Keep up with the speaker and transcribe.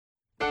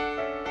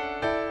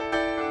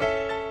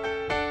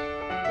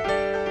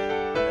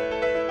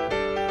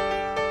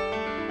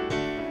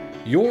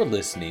You're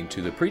listening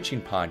to the preaching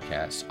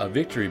podcast of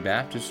Victory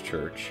Baptist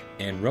Church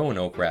in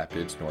Roanoke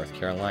Rapids, North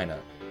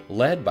Carolina,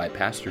 led by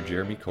Pastor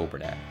Jeremy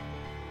Coburnack.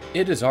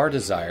 It is our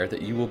desire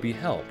that you will be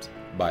helped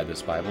by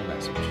this Bible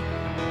message.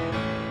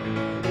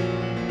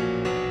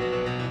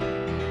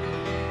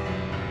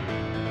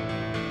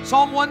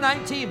 Psalm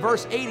 119,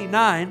 verse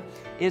 89,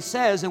 it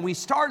says, and we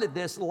started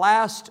this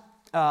last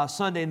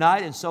Sunday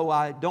night, and so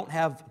I don't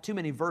have too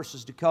many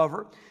verses to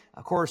cover.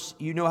 Of course,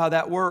 you know how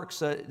that works.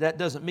 That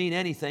doesn't mean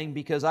anything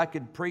because I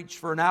could preach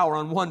for an hour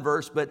on one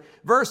verse. But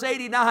verse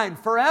 89,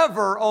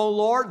 forever, O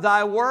Lord,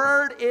 thy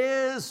word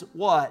is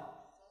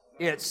what?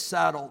 It's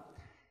settled.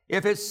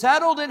 If it's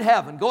settled in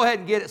heaven, go ahead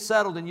and get it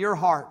settled in your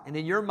heart and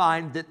in your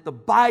mind that the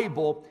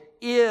Bible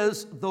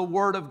is the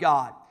Word of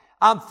God.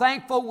 I'm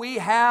thankful we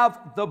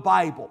have the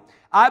Bible.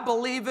 I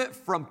believe it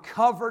from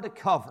cover to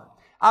cover.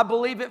 I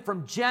believe it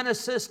from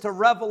Genesis to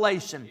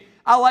Revelation.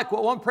 I like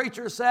what one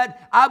preacher said,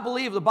 I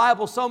believe the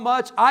Bible so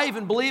much, I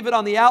even believe it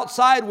on the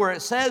outside where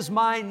it says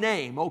my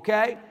name,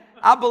 okay?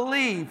 I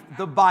believe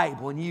the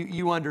Bible, and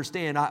you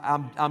understand,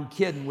 I'm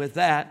kidding with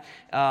that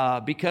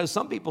because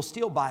some people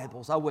steal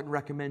Bibles. I wouldn't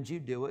recommend you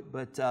do it,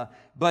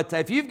 but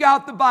if you've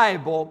got the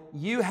Bible,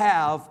 you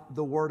have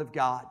the Word of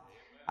God.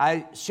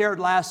 I shared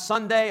last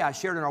Sunday, I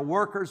shared in our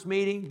workers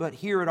meeting, but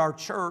here at our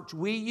church,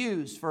 we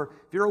use if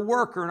you're a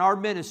worker in our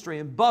ministry,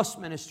 in bus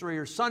ministry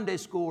or Sunday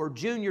school or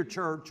junior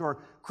church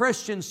or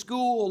Christian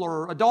school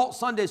or adult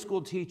Sunday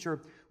school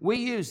teacher, we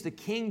use the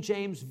King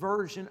James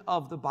Version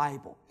of the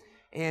Bible.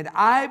 And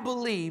I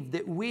believe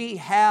that we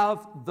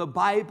have the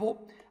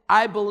Bible.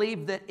 I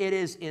believe that it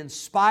is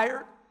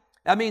inspired.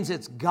 That means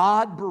it's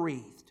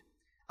God-breathed.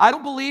 I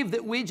don't believe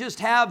that we just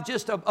have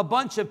a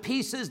bunch of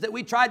pieces that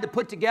we tried to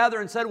put together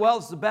and said, well,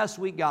 it's the best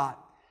we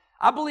got.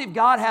 I believe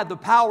God had the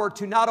power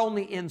to not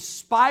only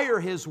inspire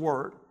His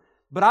Word,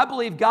 but I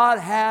believe God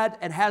had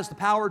and has the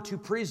power to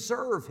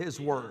preserve His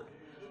Word.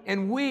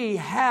 And we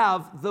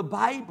have the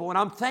Bible, and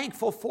I'm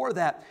thankful for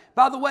that.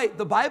 By the way,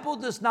 the Bible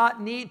does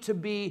not need to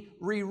be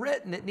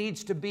rewritten. It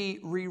needs to be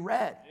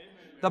reread.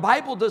 The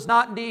Bible does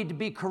not need to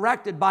be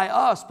corrected by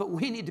us, but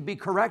we need to be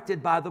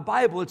corrected by the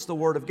Bible. It's the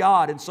Word of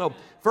God. And so,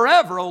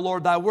 forever, O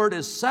Lord, thy word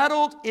is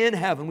settled in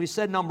heaven. We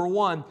said, number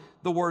one,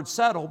 the word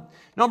settled.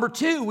 Number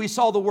two, we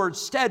saw the word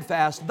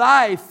steadfast.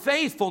 Thy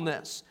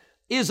faithfulness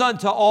is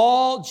unto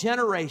all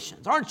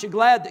generations. Aren't you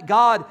glad that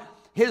God,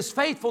 His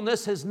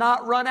faithfulness has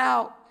not run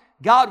out?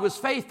 God was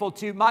faithful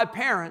to my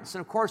parents,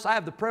 and of course, I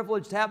have the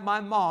privilege to have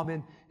my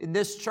mom in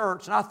this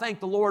church, and I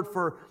thank the Lord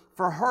for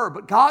her.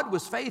 But God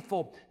was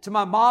faithful to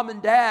my mom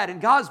and dad, and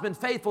God's been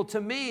faithful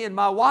to me and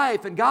my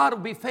wife, and God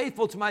will be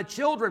faithful to my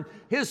children.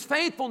 His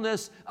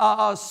faithfulness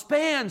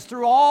spans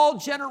through all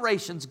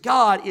generations.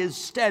 God is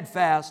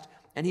steadfast,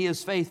 and He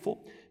is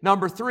faithful.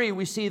 Number three,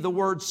 we see the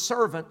word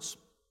servants.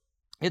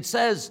 It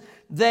says,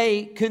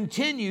 they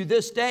continue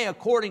this day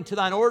according to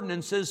thine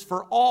ordinances,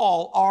 for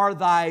all are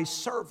thy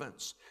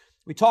servants.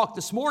 We talked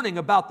this morning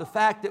about the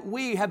fact that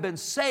we have been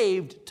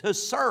saved to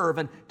serve.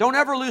 And don't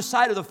ever lose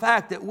sight of the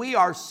fact that we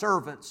are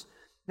servants.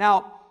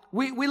 Now,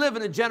 we live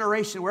in a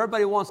generation where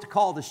everybody wants to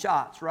call the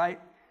shots, right?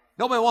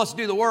 Nobody wants to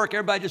do the work.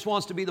 Everybody just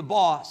wants to be the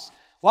boss.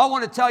 Well, I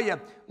want to tell you,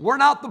 we're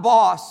not the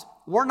boss.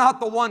 We're not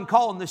the one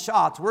calling the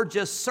shots. We're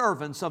just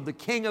servants of the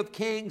King of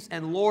Kings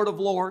and Lord of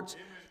Lords.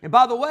 And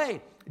by the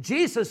way,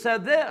 Jesus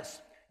said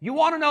this, you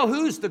want to know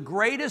who's the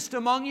greatest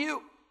among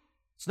you?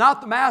 It's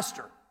not the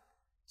master.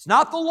 It's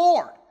not the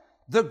Lord.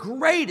 The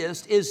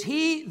greatest is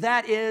He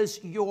that is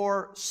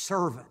your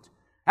servant.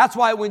 That's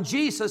why when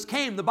Jesus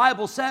came, the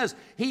Bible says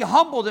He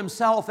humbled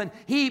Himself and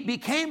He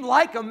became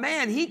like a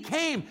man. He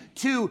came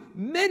to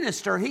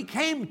minister. He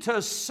came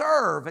to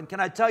serve. And can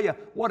I tell you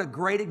what a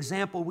great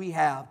example we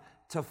have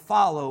to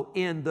follow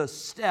in the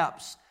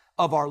steps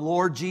of our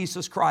Lord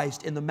Jesus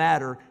Christ in the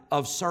matter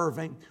of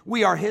serving.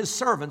 We are His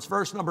servants.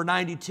 Verse number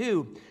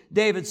 92,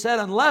 David said,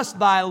 unless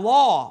thy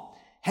law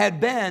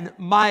had been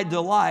my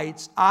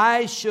delights,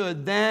 I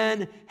should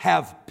then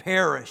have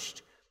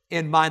perished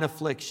in mine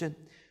affliction.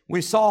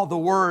 We saw the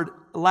word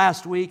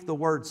last week, the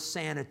word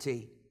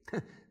sanity.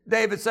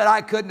 David said,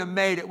 I couldn't have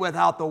made it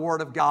without the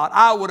Word of God.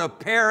 I would have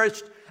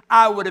perished.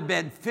 I would have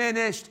been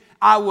finished.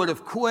 I would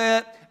have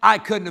quit. I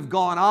couldn't have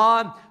gone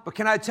on. But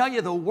can I tell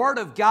you, the Word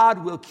of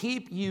God will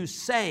keep you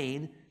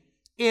sane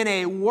in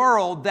a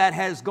world that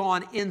has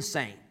gone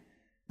insane.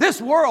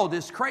 This world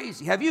is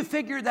crazy. Have you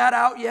figured that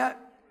out yet?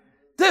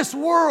 This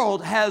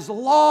world has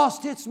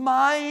lost its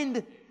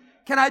mind.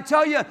 Can I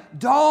tell you,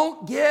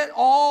 don't get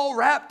all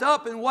wrapped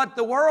up in what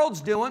the world's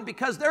doing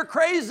because they're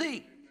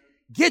crazy.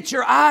 Get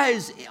your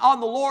eyes on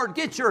the Lord.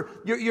 Get your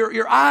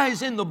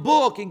eyes in the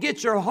book and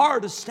get your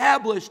heart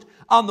established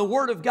on the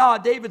Word of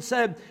God. David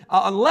said,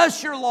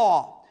 unless your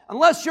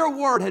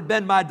word had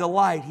been my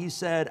delight, he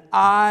said,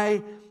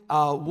 I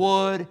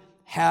would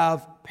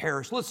have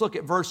perished. Let's look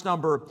at verse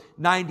number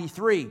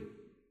 93.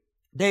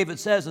 David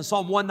says in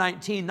Psalm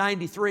 119,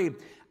 93,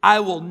 I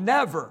will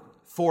never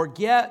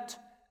forget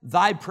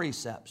thy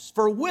precepts,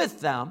 for with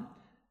them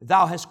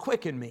thou hast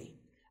quickened me.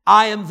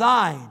 I am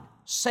thine,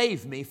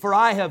 save me, for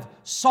I have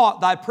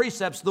sought thy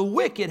precepts. The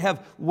wicked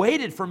have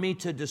waited for me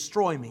to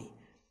destroy me,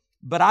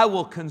 but I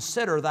will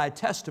consider thy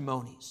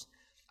testimonies.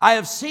 I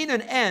have seen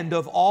an end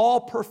of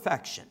all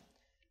perfection,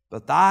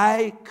 but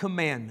thy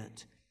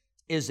commandment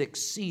is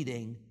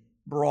exceeding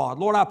broad.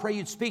 Lord, I pray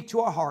you'd speak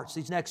to our hearts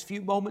these next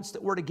few moments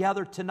that we're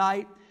together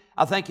tonight.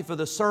 I thank you for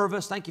the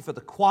service. Thank you for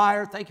the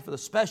choir. Thank you for the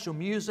special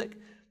music.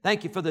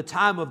 Thank you for the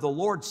time of the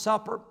Lord's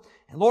Supper.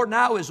 And Lord,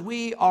 now as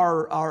we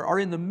are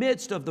in the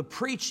midst of the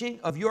preaching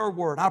of your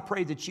word, I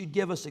pray that you'd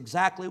give us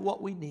exactly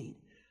what we need.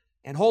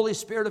 And Holy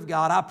Spirit of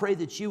God, I pray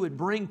that you would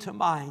bring to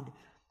mind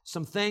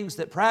some things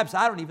that perhaps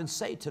I don't even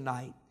say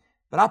tonight.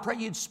 But I pray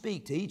you'd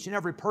speak to each and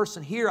every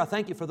person here. I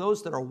thank you for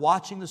those that are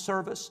watching the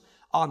service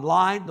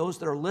online, those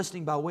that are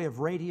listening by way of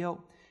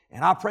radio.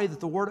 And I pray that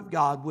the Word of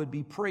God would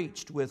be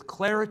preached with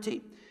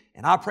clarity.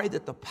 And I pray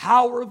that the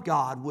power of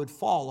God would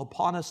fall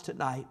upon us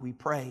tonight. We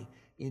pray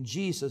in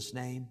Jesus'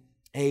 name,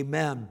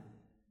 amen.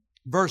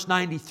 Verse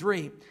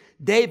 93,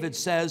 David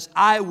says,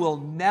 I will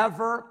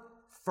never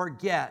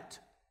forget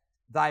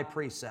thy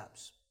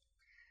precepts.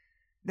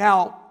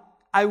 Now,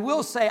 I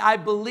will say I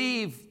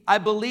believe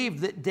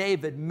that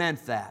David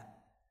meant that.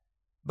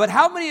 But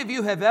how many of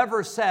you have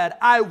ever said,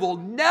 I will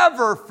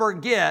never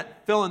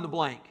forget, fill in the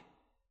blank?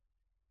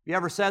 You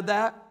ever said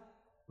that?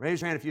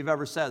 Raise your hand if you've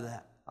ever said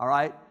that. All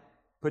right?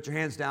 Put your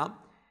hands down.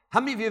 How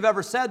many of you have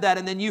ever said that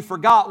and then you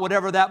forgot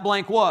whatever that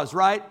blank was,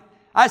 right?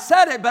 I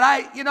said it, but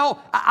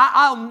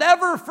I'll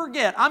never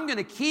forget. I'm going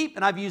to keep,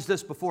 and I've used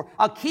this before,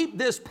 I'll keep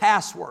this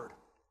password.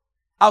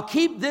 I'll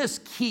keep this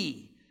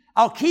key.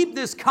 I'll keep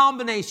this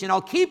combination.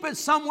 I'll keep it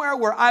somewhere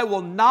where I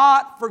will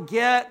not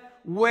forget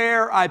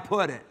where I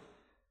put it.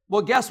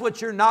 Well, guess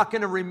what you're not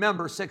going to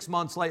remember 6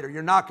 months later?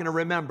 You're not going to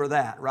remember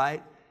that,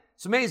 right?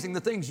 It's amazing the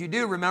things you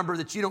do remember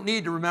that you don't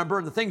need to remember,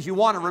 and the things you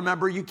want to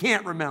remember you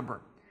can't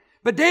remember.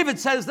 But David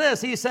says this,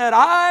 he said,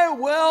 I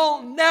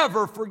will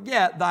never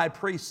forget thy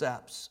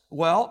precepts.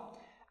 Well,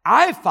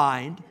 I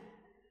find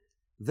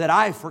that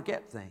I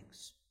forget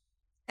things.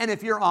 And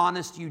if you're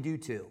honest, you do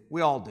too.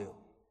 We all do.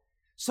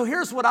 So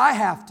here's what I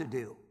have to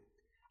do.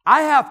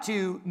 I have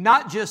to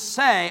not just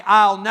say,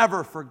 I'll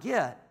never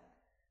forget.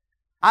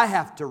 I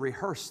have to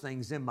rehearse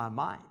things in my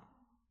mind.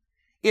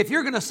 If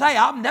you're going to say,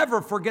 I'm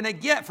never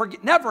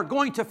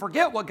going to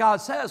forget what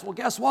God says, well,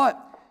 guess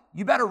what?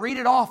 You better read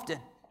it often.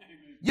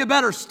 You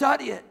better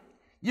study it.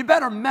 You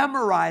better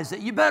memorize it.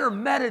 You better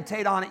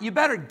meditate on it. You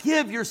better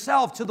give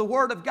yourself to the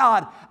Word of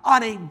God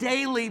on a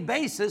daily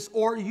basis,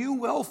 or you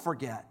will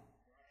forget.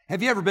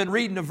 Have you ever been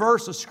reading a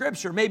verse of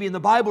Scripture, maybe in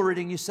the Bible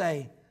reading, you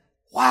say,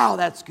 wow,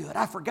 that's good.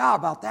 I forgot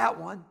about that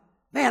one.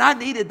 Man, I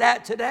needed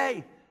that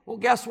today. Well,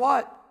 guess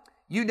what?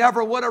 You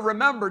never would have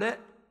remembered it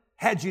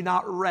had you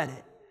not read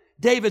it.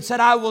 David said,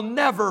 I will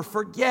never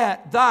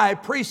forget thy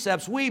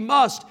precepts. We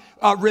must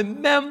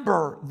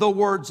remember the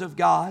words of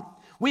God.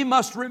 We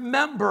must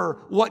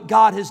remember what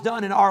God has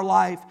done in our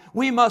life.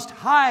 We must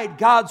hide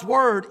God's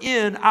word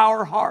in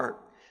our heart.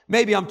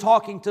 Maybe I'm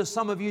talking to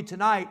some of you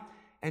tonight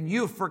and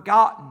you've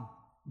forgotten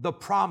the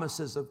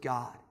promises of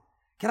God.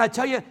 Can I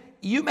tell you,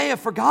 you may have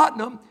forgotten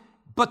them,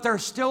 but they're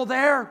still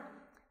there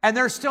and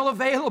they're still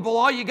available.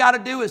 All you got to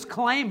do is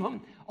claim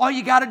them. All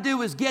you got to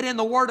do is get in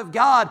the Word of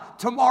God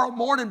tomorrow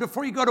morning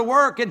before you go to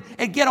work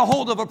and get a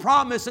hold of a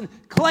promise and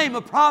claim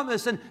a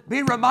promise and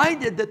be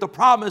reminded that the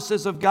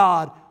promises of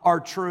God are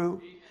true.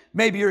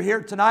 Maybe you're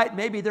here tonight.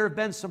 Maybe there have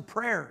been some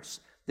prayers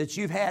that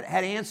you've had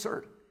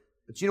answered.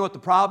 But you know what the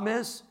problem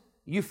is?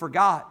 You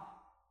forgot.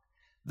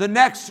 The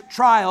next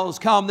trial has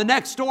come. The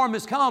next storm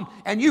has come.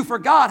 And you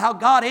forgot how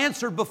God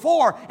answered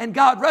before. And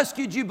God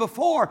rescued you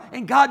before.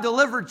 And God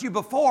delivered you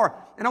before.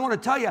 And I want to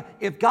tell you,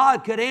 if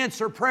God could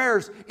answer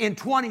prayers in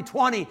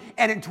 2020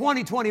 and in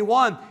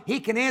 2021, He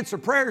can answer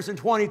prayers in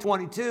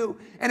 2022.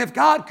 And if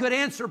God could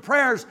answer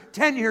prayers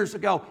 10 years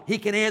ago, He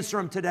can answer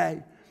them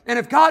today. And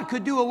if God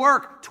could do a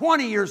work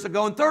 20 years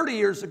ago and 30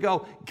 years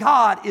ago,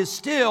 God is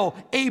still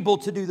able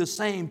to do the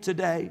same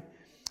today.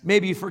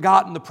 Maybe you've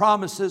forgotten the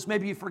promises.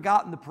 Maybe you've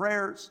forgotten the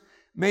prayers.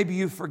 Maybe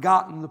you've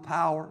forgotten the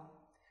power.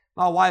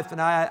 My wife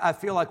and I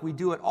feel like we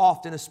do it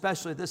often,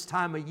 especially this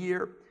time of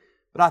year.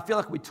 But I feel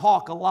like we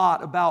talk a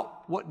lot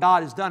about what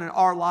God has done in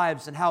our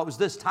lives and how it was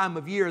this time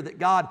of year that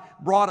God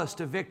brought us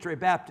to Victory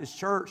Baptist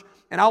Church.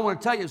 And I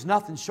want to tell you, it's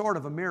nothing short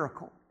of a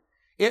miracle.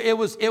 It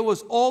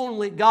was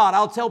only God.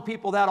 I'll tell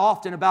people that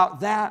often about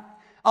that.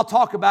 I'll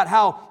talk about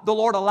how the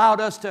Lord allowed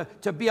us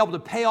to be able to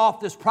pay off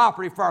this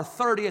property for our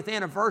 30th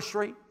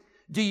anniversary.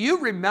 Do you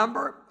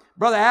remember,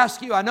 Brother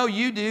Askew, I know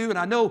you do, and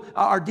I know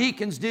our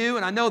deacons do,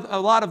 and I know a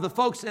lot of the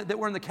folks that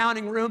were in the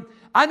counting room.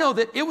 I know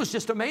that it was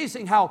just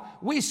amazing how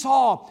we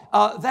saw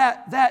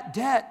that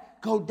debt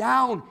go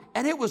down,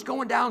 and it was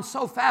going down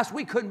so fast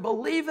we couldn't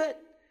believe it.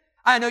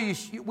 I know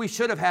we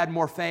should have had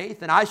more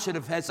faith, and I should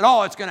have said,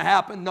 oh, it's going to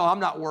happen. No, I'm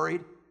not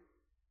worried.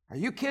 Are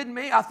you kidding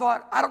me? I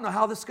thought, I don't know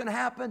how this is going to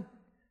happen.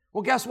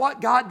 Well, guess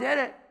what? God did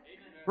it.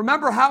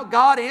 Remember how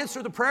God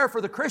answered the prayer for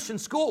the Christian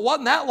school? It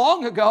wasn't that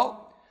long ago.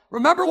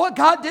 Remember what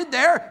God did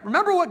there?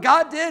 Remember what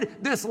God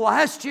did this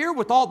last year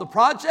with all the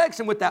projects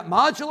and with that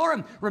modular?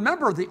 And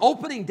remember the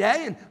opening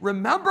day? And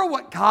remember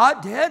what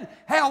God did?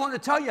 Hey, I want to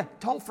tell you,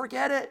 don't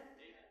forget it.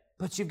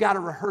 But you've got to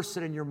rehearse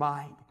it in your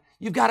mind.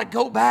 You've got to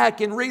go back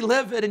and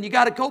relive it. And you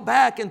got to go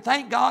back and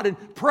thank God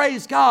and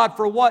praise God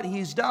for what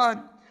He's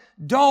done.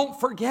 Don't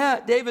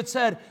forget. David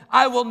said,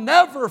 I will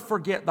never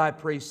forget thy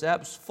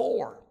precepts,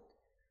 for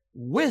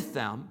with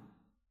them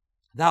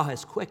thou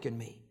hast quickened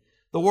me.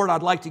 The word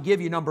I'd like to give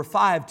you, number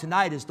 5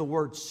 tonight, is the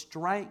word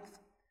strength.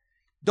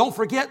 Don't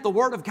forget the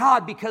Word of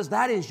God, because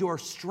that is your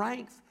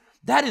strength.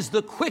 That is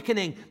the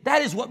quickening.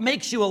 That is what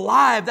makes you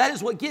alive. That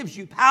is what gives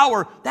you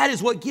power. That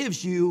is what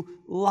gives you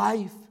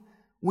life.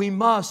 We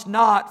must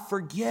not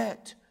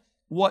forget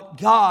what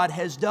God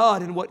has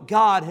done and what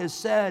God has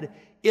said.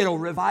 It'll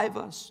revive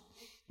us.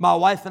 My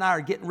wife and I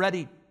are getting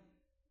ready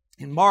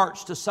in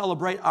March to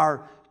celebrate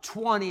our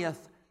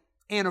 20th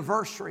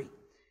anniversary.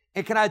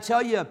 And can I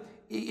tell you,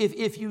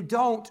 if you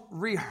don't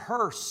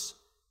rehearse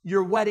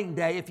your wedding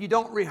day, if you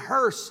don't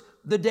rehearse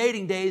the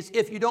dating days,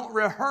 if you don't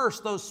rehearse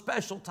those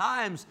special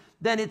times,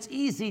 then it's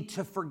easy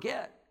to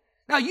forget.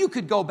 Now, you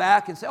could go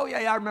back and say, oh,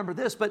 yeah, I remember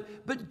this,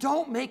 but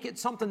don't make it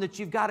something that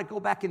you've got to go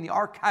back in the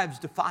archives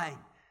to find.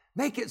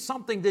 Make it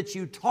something that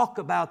you talk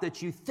about,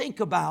 that you think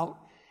about,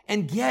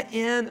 and get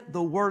in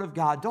the Word of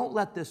God. Don't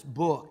let this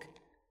book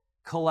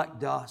collect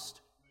dust.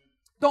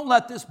 Don't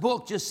let this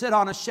book just sit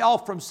on a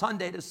shelf from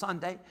Sunday to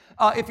Sunday.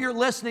 If you're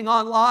listening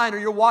online or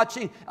you're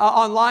watching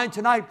online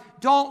tonight,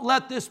 don't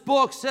let this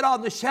book sit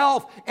on the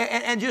shelf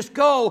and just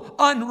go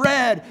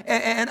unread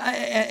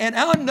and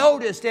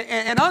unnoticed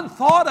and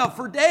unthought of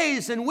for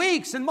days and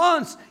weeks and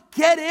months.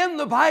 Get in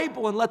the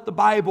Bible and let the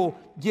Bible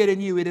get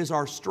in you. It is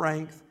our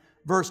strength.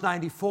 Verse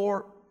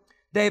 94,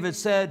 David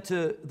said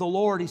to the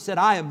Lord, he said,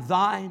 I am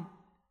thine,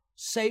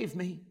 save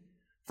me,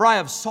 for I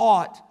have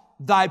sought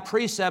thy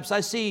precepts.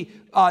 I see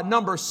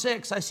number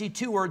 6. I see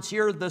 2 words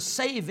here, the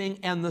saving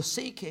and the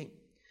seeking.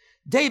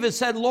 David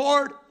said,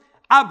 Lord,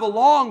 I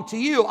belong to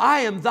you.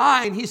 I am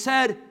thine. He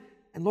said,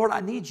 and Lord,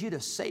 I need you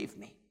to save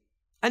me.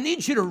 I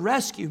need you to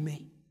rescue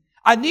me.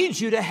 I need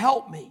you to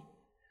help me.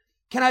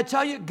 Can I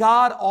tell you,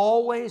 God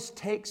always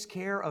takes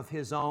care of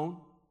His own.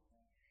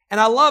 And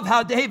I love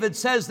how David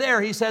says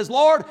there, he says,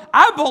 Lord,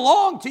 I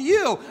belong to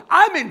you.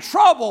 I'm in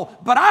trouble,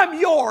 but I'm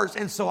yours.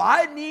 And so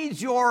I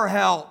need your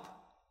help.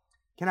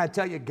 Can I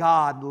tell you,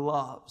 God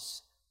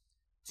loves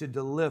to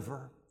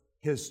deliver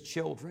His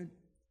children.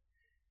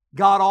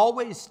 God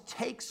always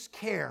takes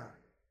care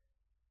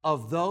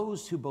of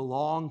those who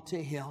belong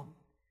to Him.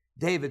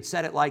 David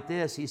said it like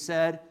this. He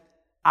said,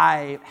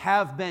 I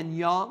have been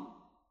young,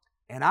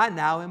 and I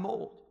now am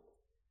old.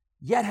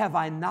 Yet have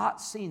I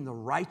not seen the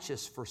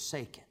righteous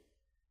forsaken,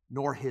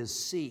 nor his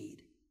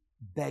seed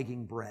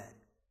begging bread.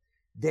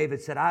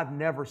 David said, I've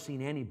never seen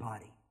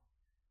anybody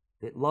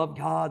that loved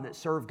God, that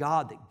served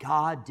God, that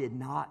God did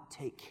not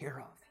take care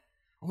of.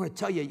 I want to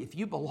tell you, if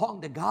you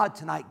belong to God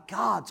tonight,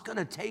 God's going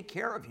to take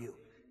care of you.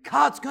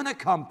 God's going to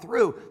come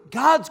through.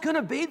 God's going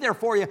to be there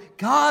for you.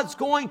 God's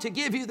going to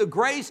give you the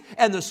grace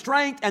and the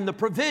strength and the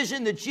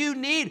provision that you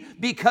need,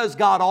 because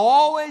God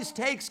always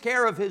takes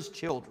care of His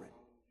children.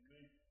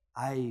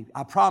 I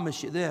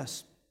promise you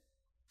this,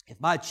 if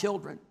my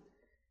children,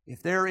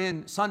 if they're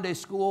in Sunday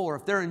school or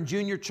if they're in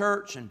junior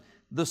church and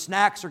the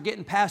snacks are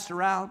getting passed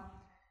around,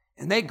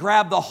 and they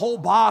grab the whole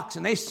box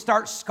and they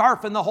start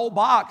scarfing the whole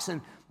box,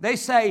 and they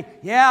say,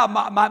 yeah,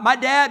 my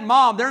dad and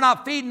mom, they're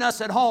not feeding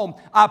us at home.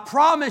 I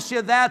promise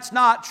you that's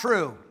not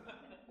true.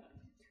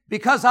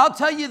 Because I'll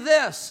tell you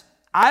this,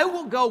 I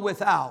will go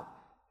without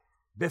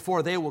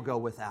before they will go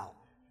without.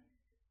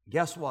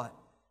 Guess what?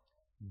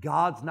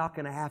 God's not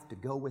going to have to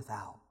go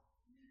without,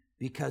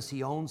 because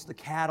He owns the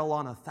cattle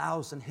on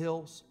 1,000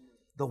 hills,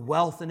 the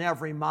wealth in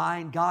every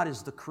mine. God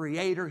is the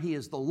Creator. He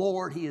is the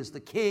Lord. He is the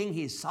King.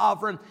 He's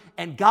sovereign.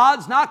 And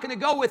God's not going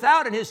to go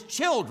without, and His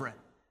children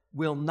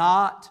will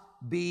not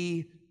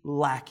be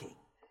lacking.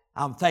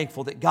 I'm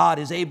thankful that God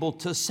is able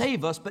to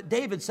save us. But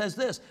David says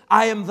this,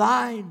 I am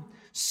thine.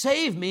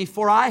 Save me,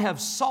 for I have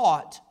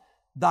sought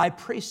thy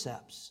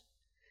precepts.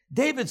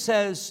 David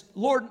says,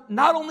 Lord,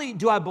 not only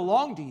do I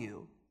belong to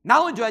you,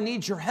 not only do I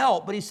need your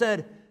help, but he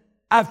said,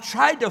 I've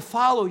tried to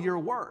follow your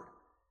word.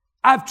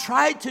 I've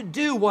tried to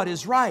do what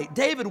is right.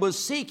 David was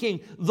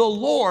seeking the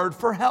Lord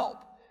for help.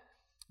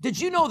 Did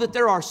you know that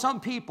there are some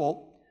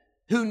people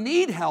who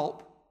need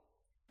help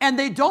and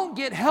they don't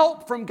get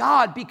help from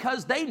God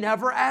because they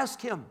never ask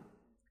Him?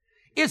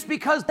 It's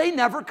because they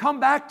never come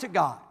back to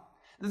God.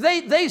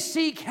 They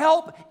seek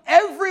help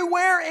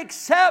everywhere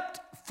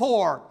except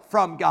for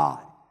from God.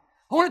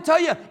 I want to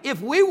tell you,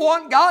 if we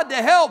want God to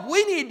help,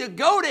 we need to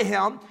go to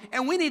Him,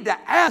 and we need to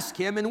ask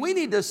Him, and we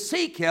need to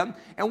seek Him,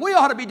 and we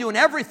ought to be doing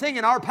everything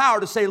in our power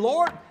to say,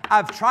 Lord,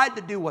 I've tried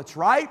to do what's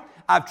right.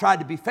 I've tried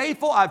to be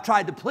faithful. I've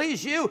tried to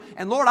please you.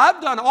 And Lord,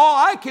 I've done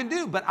all I can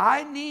do, but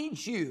I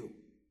need you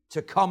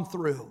to come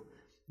through.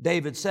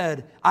 David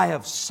said, I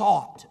have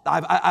sought,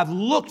 I've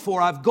looked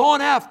for, I've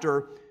gone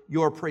after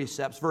your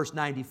precepts. Verse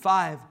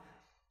 95,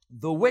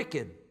 the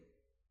wicked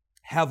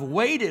have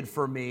waited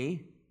for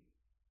me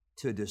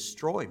to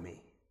destroy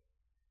me,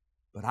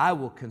 but I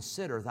will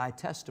consider thy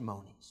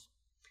testimonies.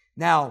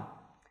 Now,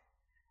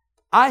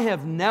 I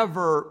have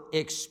never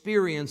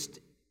experienced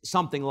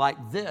something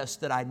like this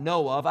that I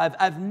know of.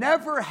 I've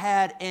never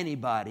had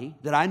anybody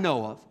that I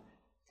know of.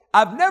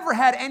 I've never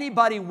had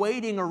anybody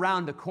waiting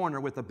around a corner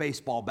with a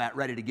baseball bat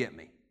ready to get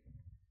me.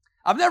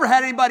 I've never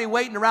had anybody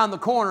waiting around the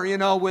corner,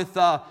 with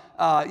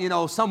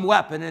some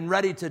weapon and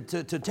ready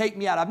to take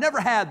me out. I've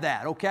never had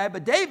that, okay?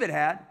 But David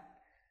had.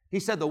 He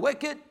said the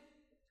wicked,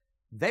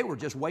 they were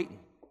just waiting.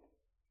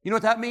 You know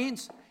what that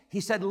means? He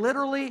said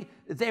literally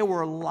they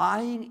were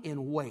lying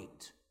in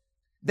wait.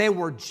 They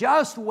were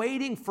just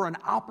waiting for an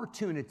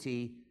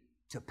opportunity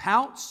to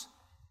pounce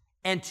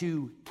and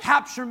to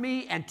capture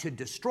me and to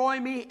destroy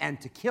me and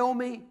to kill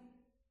me.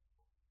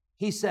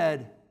 He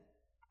said,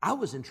 I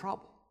was in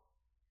trouble.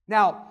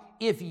 Now,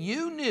 if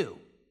you knew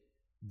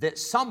that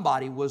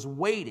somebody was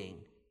waiting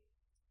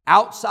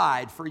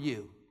outside for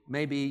you,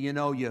 maybe, you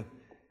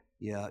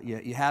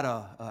had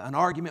an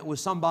argument with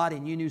somebody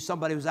and you knew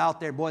somebody was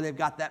out there, boy, they've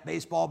got that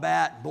baseball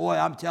bat, boy,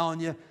 I'm telling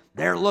you,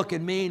 they're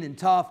looking mean and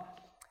tough.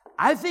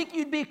 I think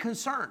you'd be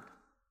concerned.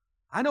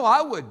 I know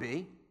I would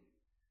be.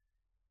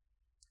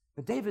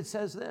 But David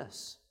says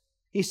this.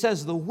 He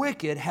says, the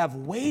wicked have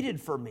waited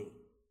for me.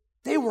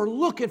 They were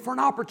looking for an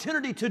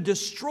opportunity to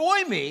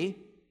destroy me.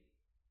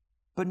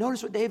 But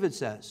notice what David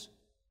says.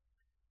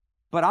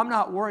 But I'm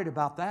not worried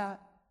about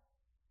that.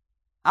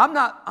 I'm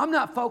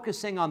not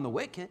focusing on the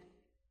wicked.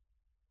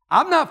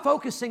 I'm not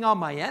focusing on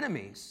my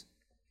enemies.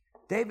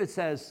 David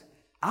says,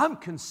 I'm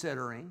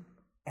considering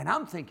and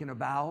I'm thinking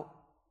about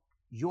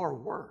your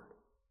word.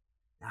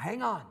 Now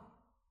hang on.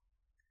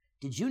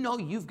 Did you know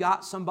you've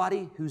got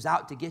somebody who's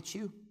out to get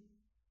you?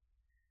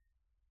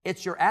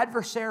 It's your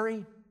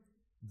adversary,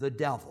 the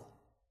devil.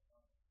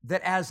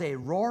 That as a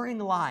roaring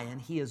lion,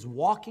 he is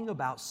walking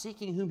about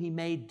seeking whom he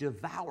may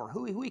devour,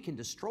 who he can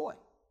destroy.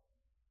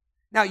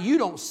 Now you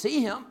don't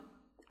see him.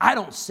 I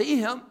don't see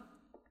him.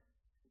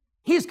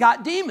 He's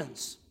got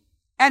demons.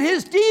 And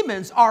his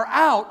demons are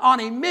out on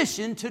a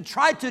mission to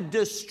try to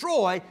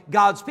destroy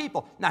God's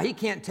people. Now he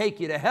can't take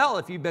you to hell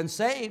if you've been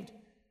saved.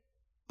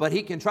 But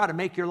he can try to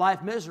make your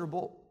life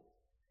miserable.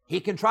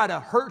 He can try to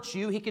hurt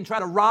you. He can try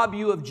to rob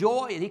you of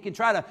joy. And he can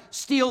try to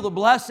steal the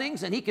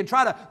blessings. And he can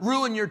try to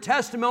ruin your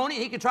testimony.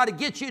 He can try to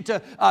get you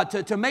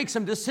to make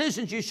some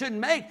decisions you shouldn't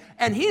make.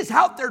 And he's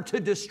out there to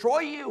destroy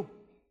you.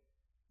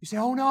 You say,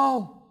 oh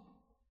no,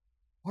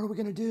 what are we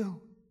going to do?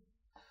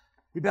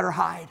 We better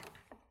hide.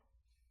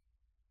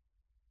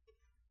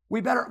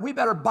 We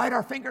better bite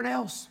our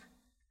fingernails.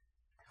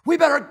 We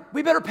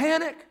better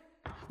panic.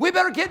 We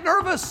better get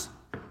nervous.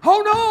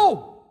 Oh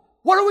no!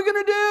 What are we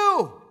going to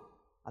do?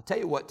 I'll tell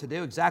you what to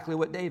do, exactly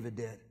what David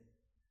did.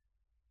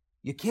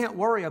 You can't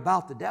worry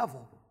about the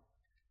devil.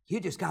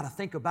 You just got to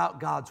think about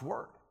God's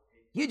word.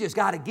 You just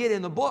got to get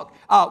in the book.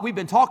 We've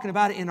been talking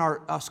about it in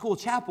our school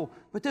chapel,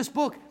 but this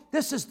book,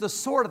 this is the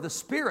sword of the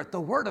Spirit,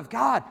 the word of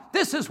God.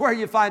 This is where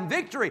you find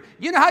victory.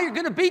 You know how you're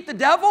going to beat the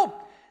devil?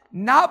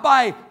 Not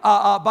by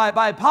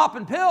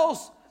popping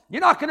pills.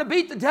 You're not going to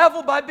beat the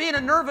devil by being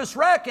a nervous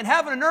wreck and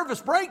having a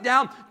nervous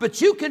breakdown, but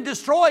you can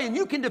destroy and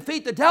you can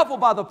defeat the devil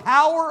by the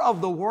power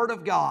of the Word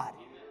of God.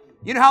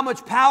 You know how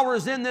much power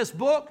is in this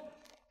book?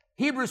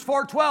 Hebrews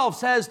 4:12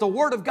 says the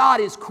Word of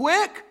God is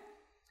quick,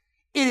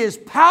 it is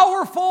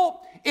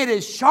powerful, it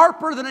is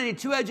sharper than any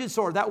two-edged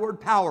sword. That word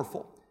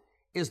powerful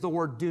is the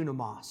word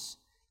dunamos.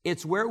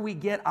 It's where we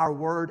get our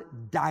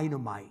word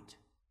dynamite.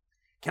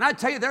 Can I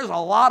tell you, there's a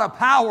lot of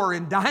power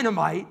in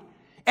dynamite.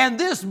 And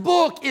this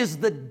book is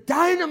the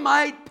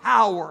dynamite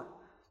power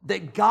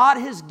that God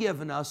has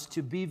given us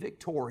to be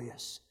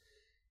victorious.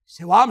 You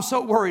say, well, I'm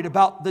so worried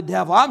about the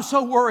devil. I'm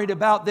so worried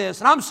about this.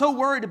 And I'm so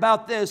worried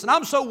about this. And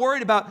I'm so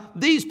worried about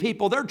these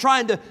people. They're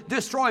trying to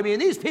destroy me.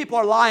 And these people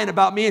are lying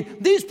about me.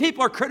 And these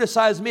people are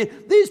criticizing me.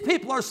 And these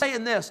people are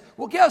saying this.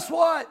 Well, guess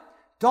what?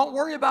 Don't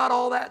worry about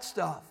all that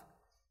stuff.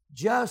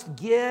 Just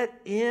get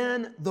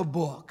in the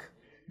book.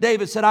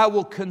 David said, I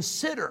will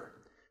consider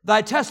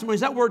thy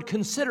testimonies. That word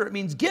consider, it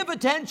means give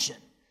attention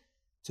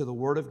to the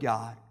word of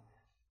God.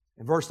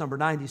 In verse number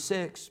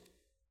 96,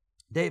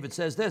 David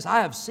says this,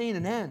 I have seen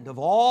an end of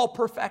all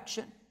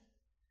perfection,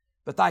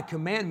 but thy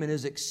commandment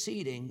is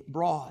exceeding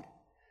broad.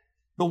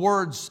 The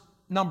words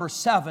number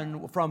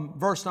 7 from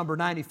verse number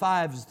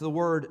 95 is the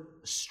word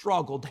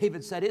struggle.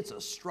 David said it's a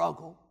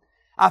struggle.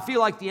 I feel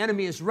like the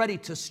enemy is ready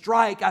to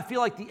strike. I feel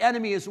like the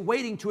enemy is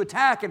waiting to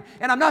attack, and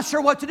I'm not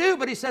sure what to do,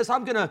 but he says,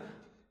 I'm going to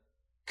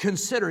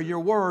consider your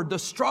word. The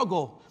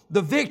struggle,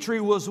 the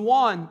victory was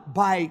won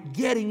by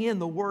getting in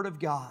the word of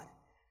God.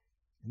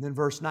 And then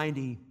verse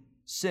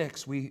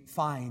 96, we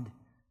find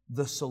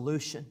the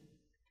solution.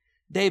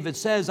 David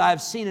says, I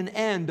have seen an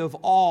end of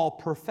all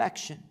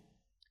perfection.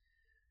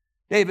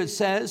 David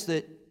says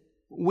that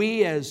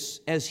we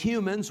as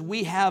humans,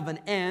 we have an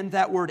end.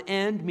 That word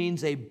end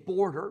means a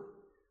border.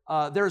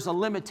 There's a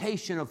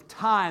limitation of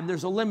time.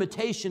 There's a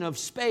limitation of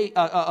space.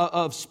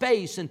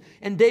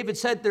 And David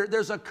said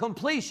there's a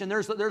completion.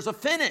 There's a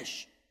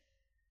finish.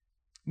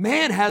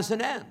 Man has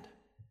an end.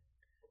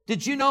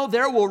 Did you know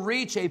there will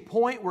reach a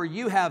point where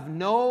you have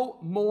no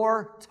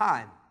more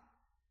time?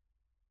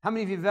 How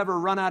many of you have ever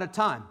run out of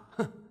time?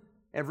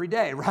 Every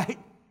day, right?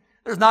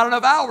 There's not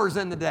enough hours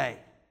in the day.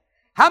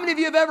 How many of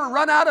you have ever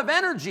run out of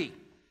energy?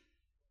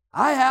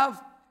 I have.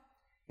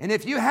 And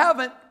if you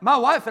haven't, my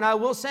wife and I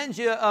will send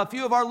you a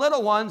few of our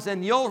little ones,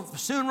 and you'll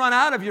soon run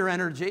out of your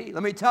energy,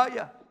 let me tell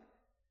you.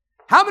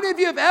 How many of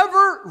you have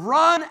ever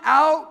run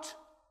out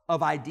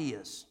of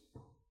ideas?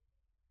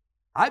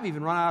 I've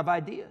even run out of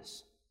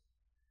ideas.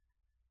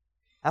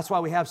 That's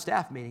why we have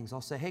staff meetings. I'll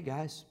say, hey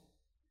guys,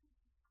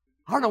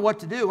 I don't know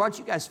what to do. Why don't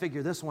you guys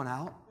figure this one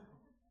out?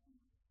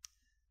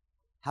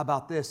 How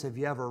about this? Have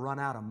you ever run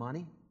out of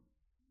money?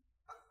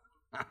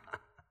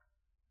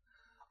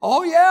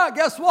 Oh yeah,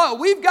 guess what?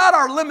 We've got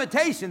our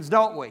limitations,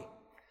 don't we?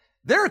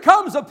 There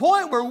comes a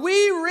point where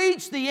we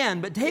reach the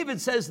end. But David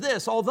says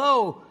this,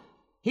 although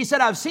he said,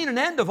 I've seen an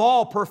end of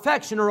all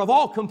perfection or of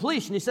all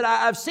completion. He said,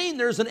 I've seen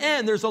there's an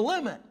end, there's a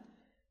limit.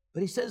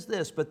 But he says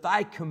this, but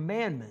thy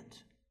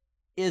commandment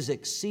is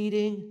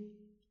exceeding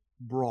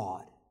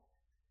broad.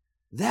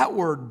 That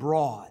word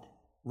broad,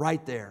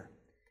 right there,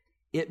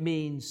 it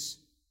means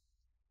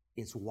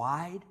it's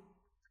wide,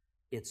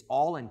 it's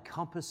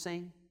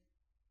all-encompassing,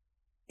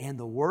 and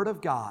the Word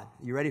of God,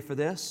 you ready for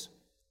this?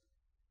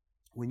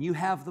 When you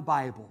have the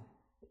Bible,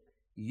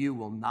 you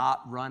will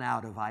not run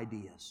out of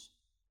ideas.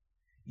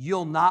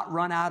 You'll not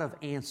run out of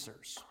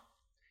answers.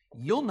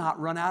 You'll not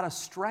run out of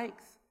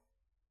strength.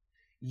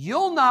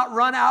 You'll not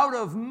run out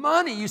of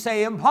money. You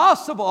say,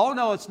 impossible. Oh,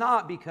 no, it's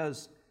not,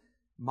 because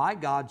my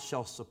God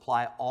shall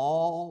supply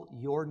all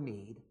your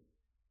need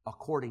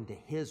according to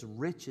His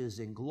riches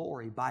in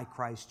glory by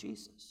Christ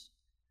Jesus.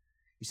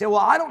 You say, well,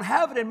 I don't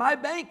have it in my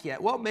bank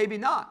yet. Well, maybe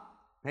not.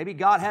 Maybe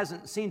God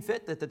hasn't seen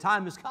fit that the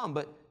time has come,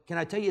 but can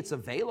I tell you it's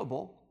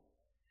available?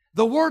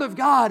 The Word of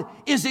God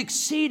is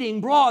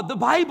exceeding broad. The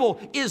Bible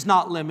is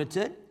not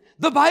limited.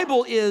 The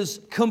Bible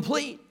is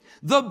complete.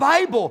 The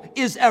Bible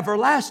is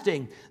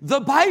everlasting. The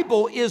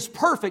Bible is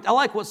perfect. I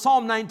like what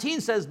Psalm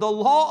 19 says, the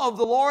law of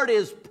the Lord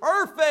is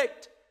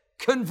perfect,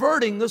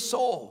 converting the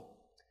soul.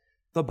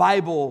 The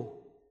Bible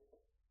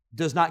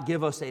does not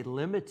give us a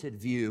limited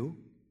view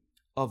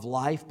of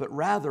life, but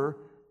rather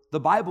the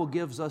Bible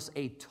gives us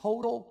a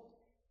total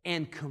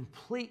and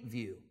complete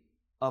view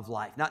of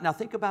life. Now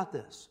think about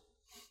this.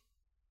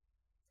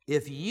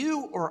 If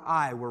you or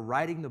I were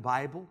writing the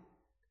Bible,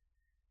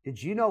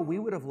 did you know we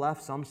would have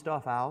left some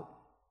stuff out?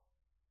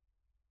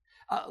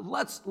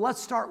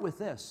 Let's start with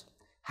this.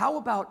 How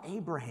about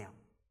Abraham?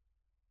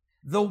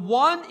 The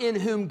one in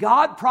whom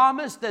God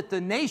promised that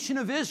the nation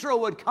of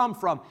Israel would come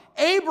from.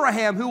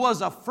 Abraham, who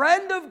was a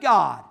friend of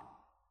God.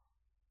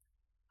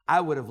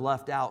 I would have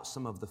left out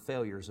some of the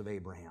failures of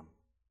Abraham.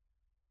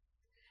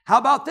 How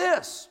about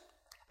this?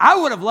 I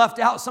would have left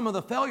out some of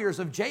the failures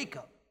of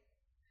Jacob.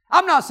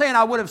 I'm not saying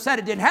I would have said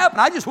it didn't happen.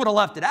 I just would have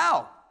left it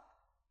out.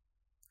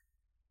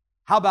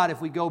 How about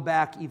if we go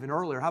back even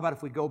earlier? How about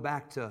if we go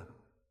back to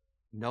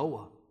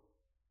Noah?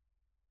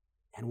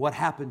 And what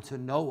happened to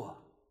Noah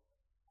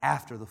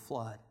after the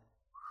flood?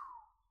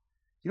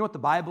 You know what the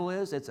Bible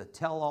is? It's a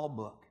tell-all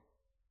book.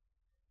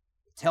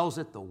 It tells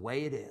it the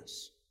way it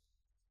is.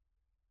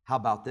 How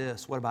about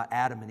this? What about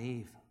Adam and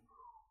Eve?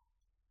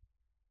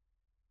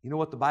 You know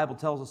what the Bible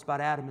tells us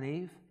about Adam and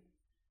Eve?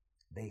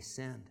 They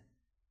sinned.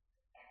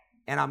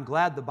 And I'm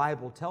glad the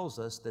Bible tells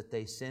us that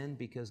they sinned,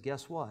 because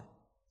guess what?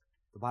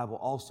 The Bible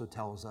also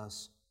tells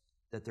us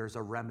that there's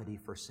a remedy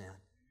for sin.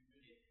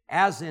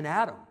 As in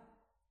Adam,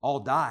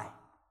 all die,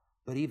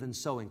 but even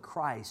so in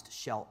Christ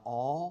shall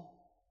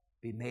all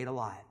be made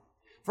alive.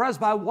 For as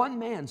by one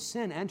man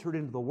sin entered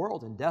into the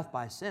world, and death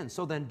by sin,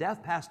 so then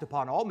death passed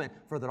upon all men,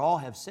 for that all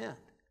have sinned.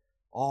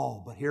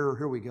 Oh, but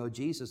here we go.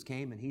 Jesus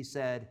came and He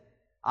said,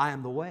 I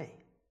am the way,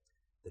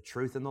 the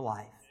truth, and the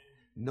life.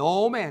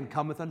 No man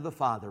cometh unto the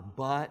Father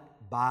but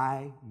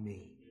by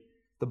me.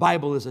 The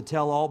Bible is a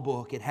tell-all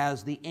book. It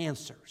has the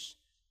answers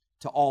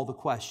to all the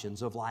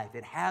questions of life.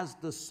 It has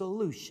the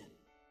solution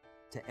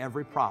to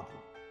every problem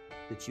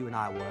that you and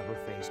I will ever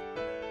face.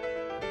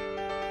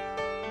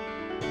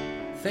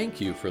 Thank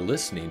you for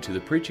listening to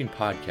the preaching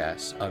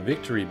podcast of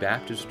Victory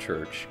Baptist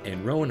Church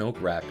in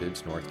Roanoke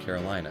Rapids, North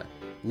Carolina,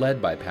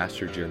 led by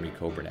Pastor Jeremy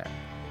Coburnack.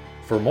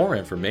 For more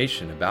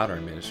information about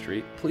our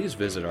ministry, please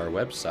visit our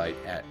website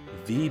at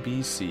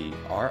vbcrr.org.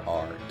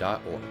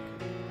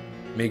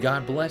 May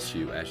God bless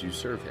you as you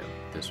serve Him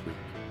this week.